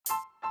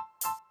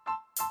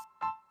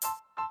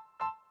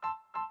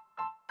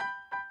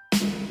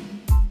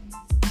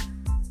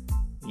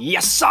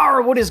Yes,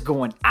 sir. What is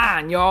going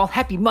on, y'all?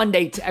 Happy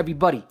Monday to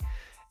everybody.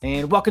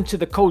 And welcome to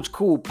the Coach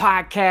Cool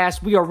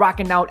podcast. We are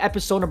rocking out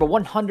episode number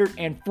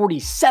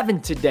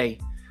 147 today,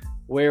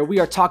 where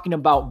we are talking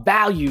about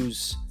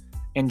values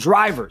and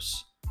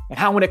drivers and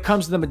how when it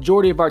comes to the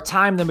majority of our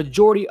time, the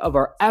majority of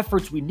our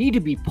efforts, we need to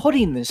be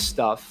putting this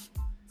stuff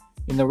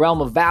in the realm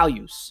of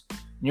values. And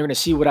you're going to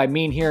see what I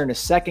mean here in a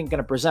second. Going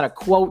to present a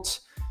quote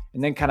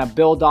and then kind of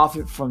build off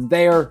it from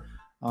there.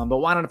 But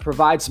wanted to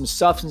provide some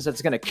substance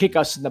that's going to kick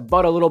us in the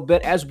butt a little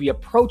bit as we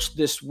approach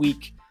this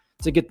week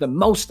to get the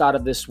most out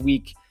of this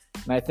week.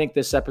 And I think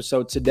this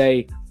episode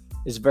today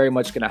is very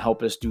much going to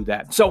help us do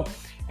that. So,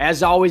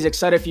 as always,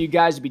 excited for you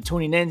guys to be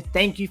tuning in.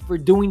 Thank you for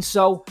doing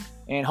so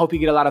and hope you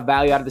get a lot of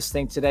value out of this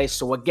thing today.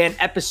 So, again,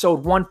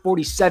 episode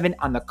 147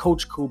 on the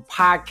Coach Cool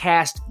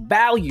podcast,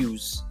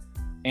 values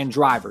and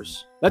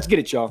drivers. Let's get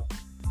it, y'all.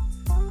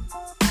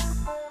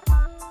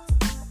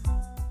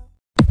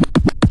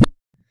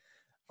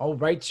 All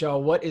right,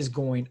 y'all, what is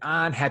going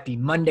on? Happy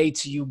Monday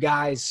to you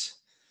guys.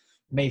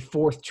 May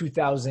 4th,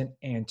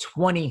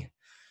 2020.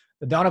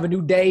 The dawn of a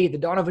new day, the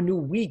dawn of a new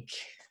week.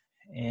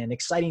 And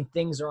exciting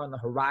things are on the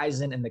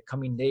horizon in the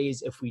coming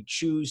days if we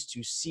choose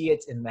to see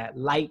it in that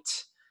light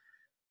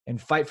and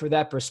fight for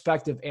that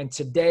perspective. And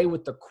today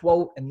with the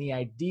quote and the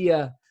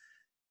idea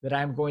that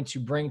I'm going to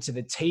bring to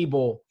the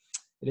table,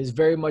 it is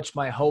very much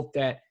my hope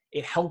that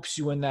it helps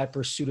you in that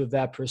pursuit of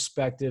that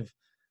perspective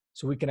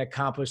so we can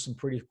accomplish some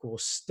pretty cool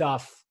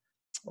stuff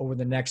over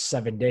the next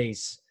 7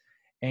 days.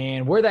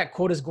 And where that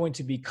quote is going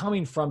to be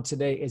coming from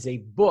today is a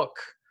book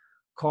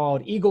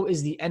called Ego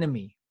is the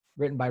Enemy,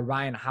 written by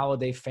Ryan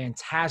Holiday.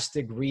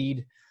 Fantastic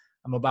read.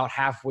 I'm about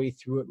halfway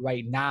through it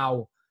right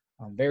now.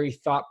 Very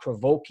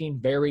thought-provoking,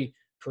 very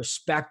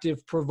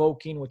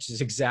perspective-provoking, which is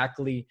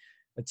exactly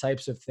the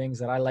types of things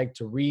that I like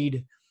to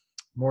read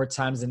more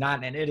times than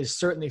not. And it is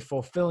certainly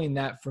fulfilling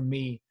that for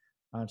me.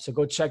 So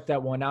go check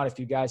that one out. If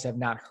you guys have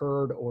not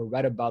heard or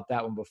read about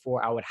that one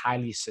before, I would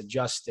highly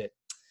suggest it.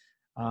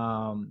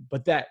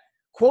 But that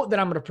quote that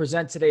I'm going to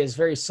present today is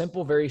very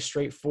simple, very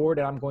straightforward,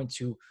 and I'm going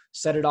to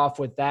set it off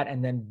with that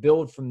and then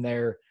build from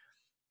there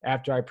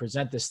after I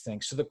present this thing.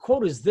 So the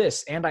quote is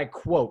this, and I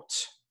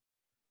quote,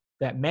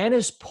 that man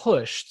is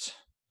pushed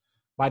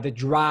by the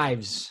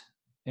drives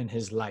in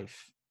his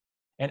life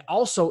and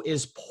also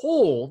is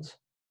pulled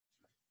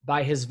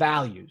by his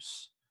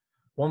values.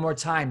 One more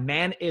time,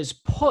 man is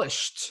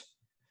pushed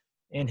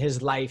in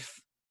his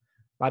life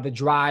by the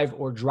drive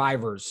or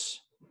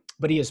drivers,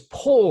 but he is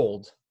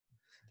pulled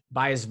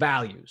by his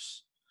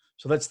values.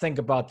 So let's think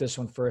about this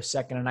one for a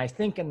second. And I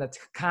think in the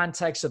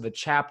context of the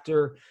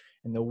chapter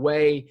and the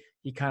way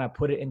he kind of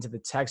put it into the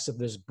text of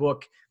this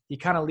book, he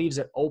kind of leaves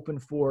it open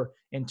for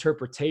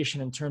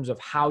interpretation in terms of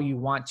how you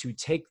want to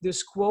take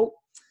this quote,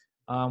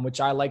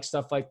 which I like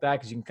stuff like that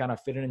because you can kind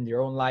of fit it into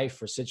your own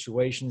life or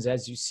situations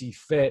as you see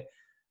fit.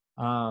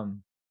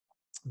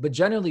 But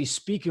generally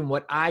speaking,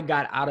 what I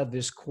got out of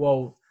this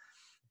quote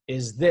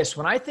is this.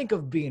 When I think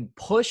of being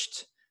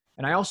pushed,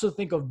 and I also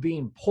think of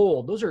being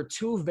pulled, those are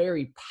two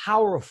very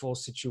powerful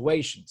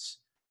situations,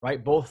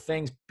 right? Both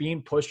things,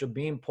 being pushed or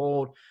being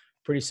pulled,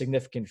 pretty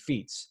significant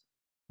feats,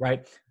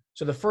 right?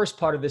 So the first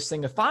part of this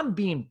thing, if I'm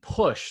being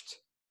pushed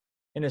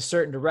in a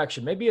certain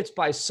direction, maybe it's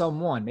by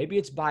someone, maybe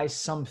it's by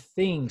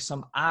something,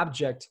 some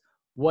object,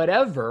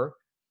 whatever,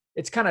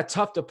 it's kind of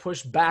tough to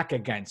push back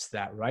against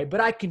that, right? But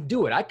I can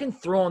do it. I can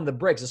throw on the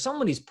brakes. If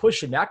somebody's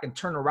pushing me, I can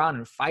turn around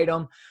and fight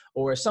them.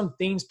 Or if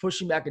something's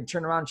pushing me, I can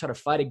turn around and try to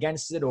fight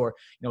against it, or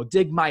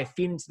dig my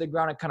feet into the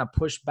ground and kind of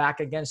push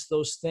back against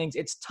those things.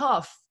 It's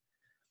tough.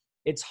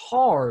 It's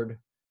hard,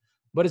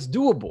 but it's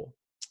doable.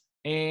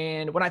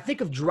 And when I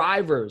think of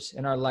drivers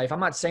in our life, I'm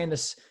not saying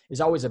this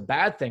is always a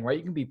bad thing, right?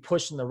 You can be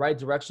pushed in the right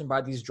direction by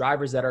these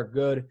drivers that are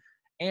good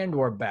and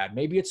or bad.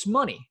 Maybe it's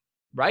money,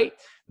 right?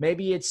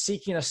 Maybe it's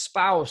seeking a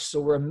spouse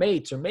or a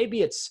mate, or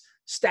maybe it's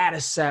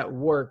status at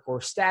work or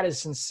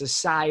status in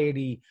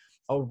society,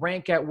 a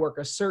rank at work,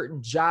 a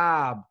certain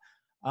job.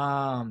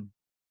 The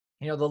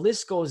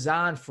list goes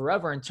on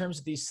forever in terms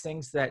of these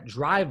things that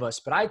drive us.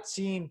 But I've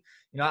seen,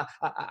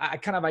 I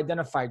kind of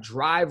identify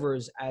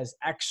drivers as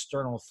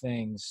external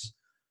things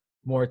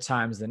more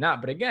times than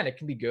not. But again, it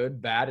can be good,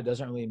 bad. It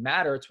doesn't really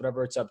matter. It's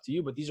whatever, it's up to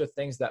you. But these are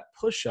things that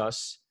push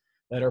us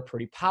that are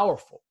pretty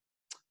powerful.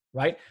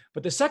 Right?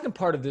 But the second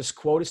part of this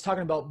quote is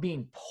talking about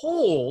being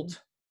pulled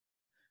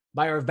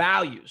by our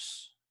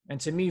values. And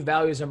to me,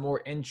 values are more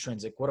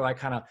intrinsic. What do I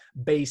kind of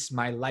base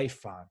my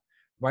life on?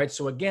 Right?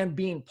 So again,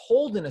 being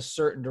pulled in a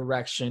certain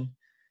direction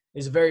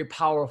is very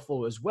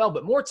powerful as well.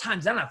 But more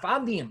times than not, if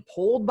I'm being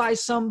pulled by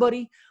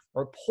somebody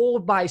or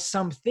pulled by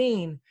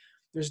something,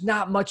 there's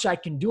not much I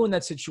can do in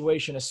that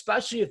situation,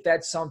 especially if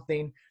that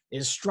something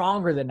is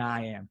stronger than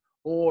I am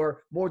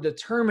or more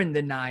determined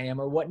than I am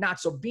or whatnot.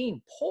 So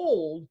being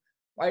pulled,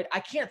 right? I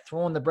can't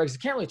throw on the brakes. I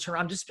can't really turn.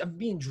 I'm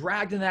being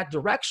dragged in that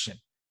direction.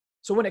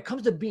 So when it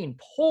comes to being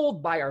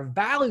pulled by our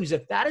values,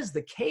 if that is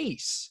the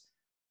case,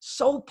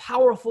 so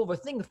powerful of a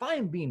thing. If I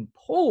am being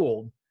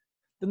pulled,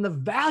 then the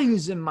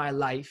values in my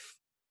life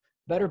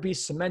better be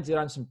cemented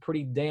on some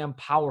pretty damn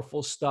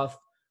powerful stuff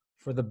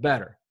for the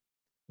better,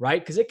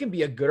 right? Because it can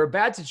be a good or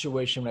bad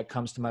situation when it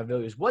comes to my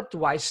values. What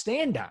do I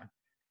stand on?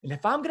 And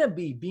if I'm going to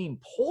be being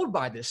pulled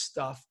by this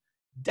stuff,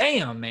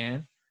 damn,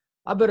 man,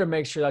 I better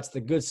make sure that's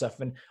the good stuff.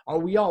 And are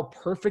we all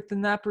perfect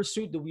in that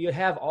pursuit? Do we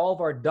have all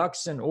of our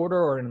ducks in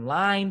order or in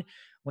line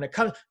when it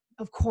comes?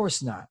 Of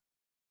course not.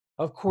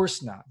 Of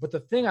course not. But the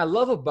thing I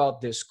love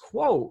about this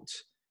quote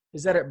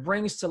is that it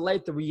brings to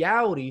light the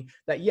reality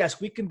that,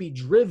 yes, we can be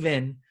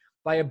driven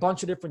by a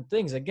bunch of different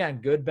things.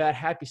 Again, good, bad,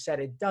 happy, sad,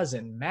 it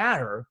doesn't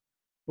matter.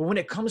 But when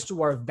it comes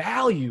to our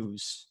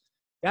values,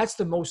 that's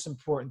the most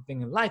important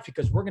thing in life,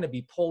 because we're going to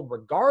be pulled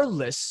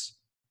regardless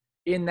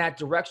in that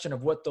direction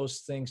of what those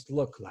things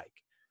look like.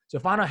 So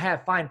if I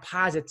don't find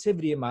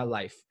positivity in my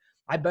life,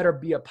 I better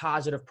be a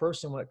positive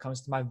person when it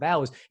comes to my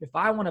values. If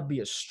I want to be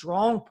a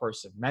strong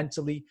person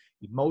mentally,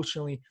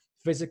 emotionally,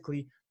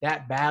 physically,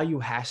 that value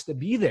has to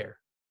be there.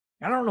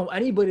 I don't know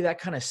anybody that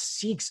kind of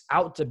seeks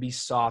out to be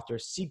soft or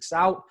seeks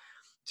out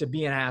to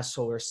be an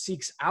asshole or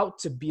seeks out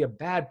to be a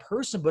bad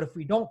person. But if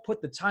we don't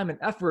put the time and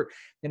effort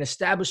in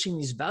establishing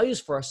these values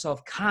for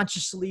ourselves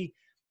consciously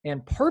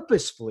and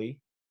purposefully,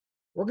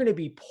 we're going to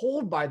be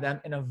pulled by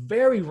them in a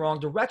very wrong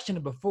direction.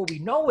 And before we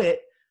know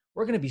it,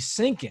 we're going to be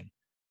sinking.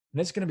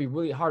 And it's going to be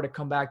really hard to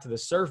come back to the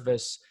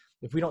surface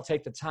if we don't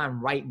take the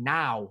time right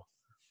now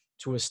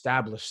to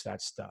establish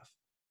that stuff.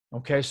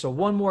 Okay, so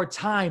one more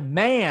time,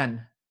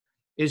 man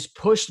is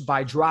pushed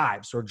by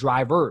drives or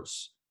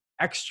drivers,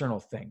 external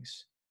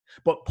things,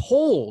 but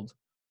pulled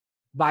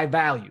by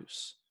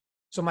values.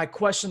 So my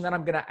question that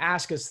I'm going to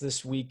ask us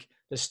this week,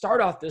 to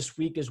start off this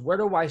week, is where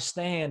do I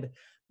stand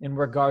in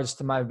regards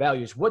to my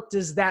values? What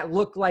does that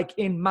look like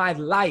in my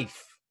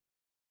life?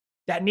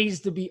 That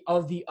needs to be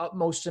of the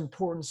utmost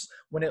importance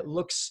when it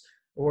looks,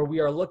 or we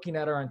are looking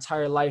at our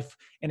entire life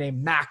in a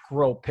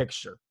macro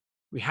picture.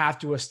 We have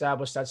to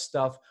establish that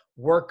stuff,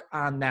 work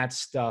on that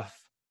stuff,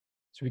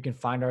 so we can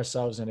find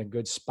ourselves in a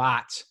good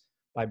spot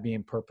by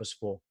being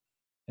purposeful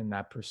in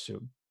that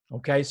pursuit.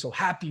 Okay, so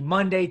happy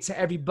Monday to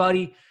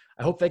everybody.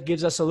 I hope that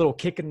gives us a little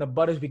kick in the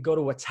butt as we go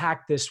to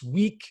attack this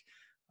week.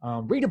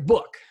 Read a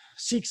book,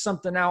 seek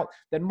something out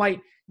that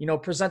might,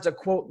 present a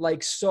quote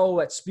like so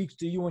that speaks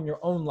to you in your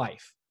own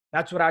life.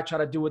 That's what I try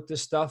to do with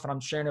this stuff, and I'm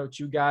sharing it with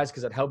you guys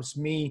because it helps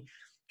me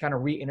kind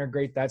of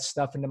reintegrate that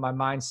stuff into my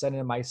mindset and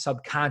in my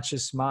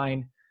subconscious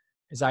mind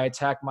as I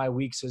attack my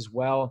weeks as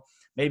well.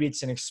 Maybe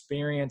it's an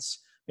experience,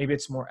 maybe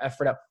it's more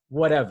effort up,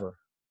 whatever.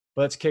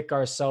 But let's kick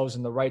ourselves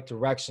in the right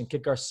direction,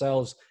 kick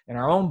ourselves in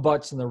our own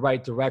butts in the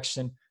right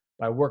direction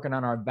by working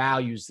on our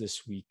values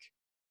this week.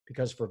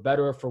 Because for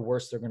better or for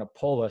worse, they're going to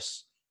pull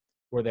us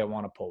where they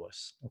want to pull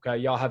us. Okay,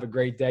 y'all have a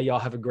great day. Y'all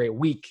have a great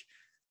week.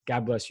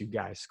 God bless you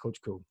guys.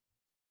 Coach Koo.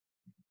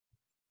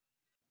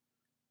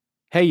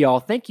 Hey, y'all.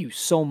 Thank you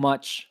so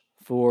much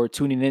for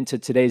tuning into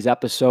today's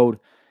episode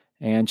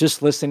and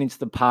just listening to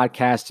the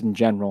podcast in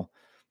general.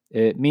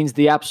 It means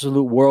the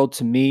absolute world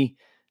to me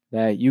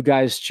that you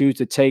guys choose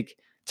to take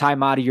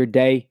time out of your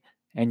day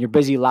and your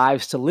busy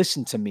lives to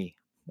listen to me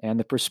and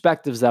the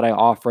perspectives that I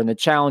offer and the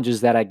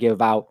challenges that I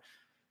give out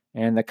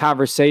and the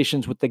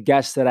conversations with the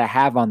guests that I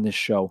have on this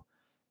show.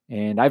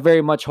 And I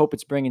very much hope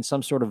it's bringing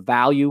some sort of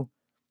value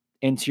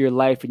into your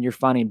life and you're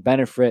finding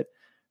benefit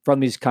from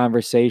these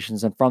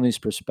conversations and from these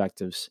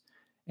perspectives.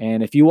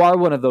 And if you are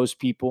one of those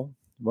people,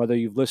 whether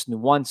you've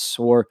listened once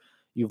or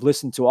you've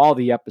listened to all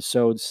the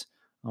episodes,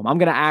 I'm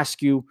going to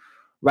ask you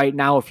right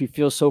now, if you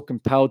feel so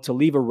compelled, to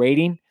leave a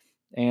rating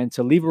and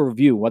to leave a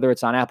review, whether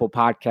it's on Apple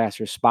Podcasts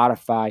or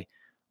Spotify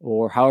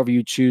or however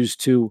you choose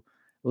to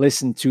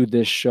listen to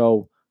this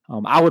show.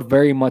 I would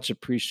very much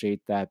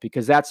appreciate that,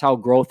 because that's how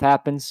growth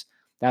happens.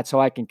 That's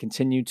how I can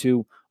continue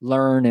to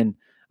learn and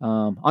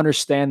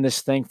understand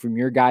this thing from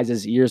your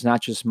guys' ears,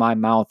 not just my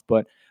mouth,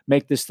 but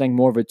make this thing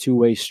more of a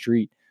two-way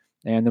street.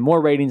 And the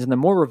more ratings and the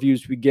more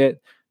reviews we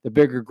get, the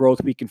bigger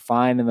growth we can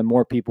find and the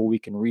more people we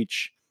can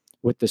reach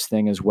with this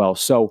thing as well.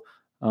 So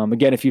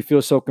again, if you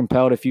feel so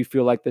compelled, if you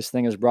feel like this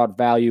thing has brought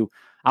value,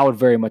 I would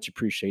very much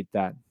appreciate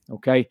that.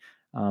 Okay.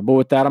 But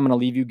with that, I'm going to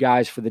leave you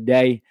guys for the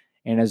day.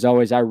 And as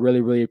always, I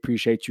really, really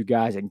appreciate you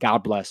guys, and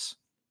God bless.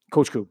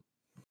 Coach Koo.